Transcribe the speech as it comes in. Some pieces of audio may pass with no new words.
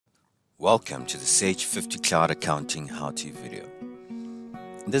Welcome to the Sage 50cloud accounting how-to video.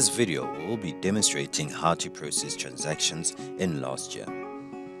 In this video, we will be demonstrating how to process transactions in last year.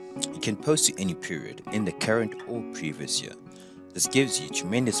 You can post to any period in the current or previous year. This gives you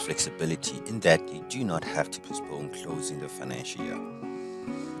tremendous flexibility in that you do not have to postpone closing the financial year.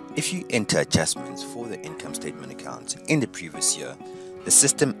 If you enter adjustments for the income statement accounts in the previous year, the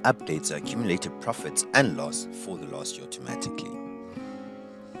system updates the accumulated profits and loss for the last year automatically.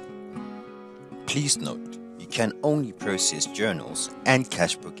 Please note, you can only process journals and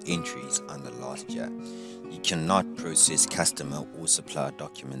cash book entries under last year. You cannot process customer or supplier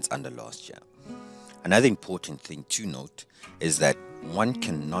documents under last year. Another important thing to note is that one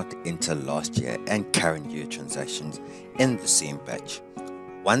cannot enter last year and current year transactions in the same batch.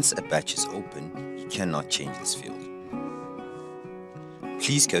 Once a batch is open, you cannot change this field.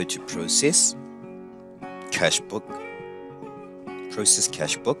 Please go to Process, Cash Book, Process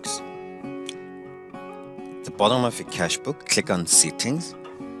Cash Books. At the bottom of your cash book, click on Settings,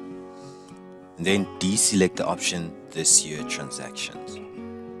 and then deselect the option This Year Transactions.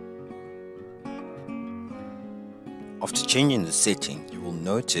 After changing the setting, you will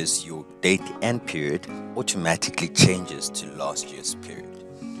notice your date and period automatically changes to last year's period.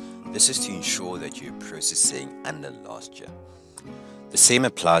 This is to ensure that you're processing under last year. The same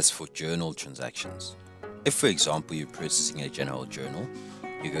applies for journal transactions. If, for example, you're processing a general journal,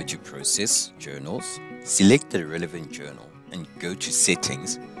 you go to Process, Journals, select the relevant journal and go to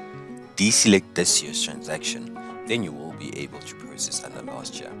Settings, deselect this year's transaction, then you will be able to process under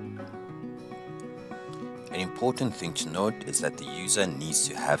last year. An important thing to note is that the user needs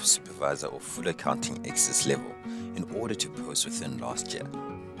to have supervisor or full accounting access level in order to post within last year.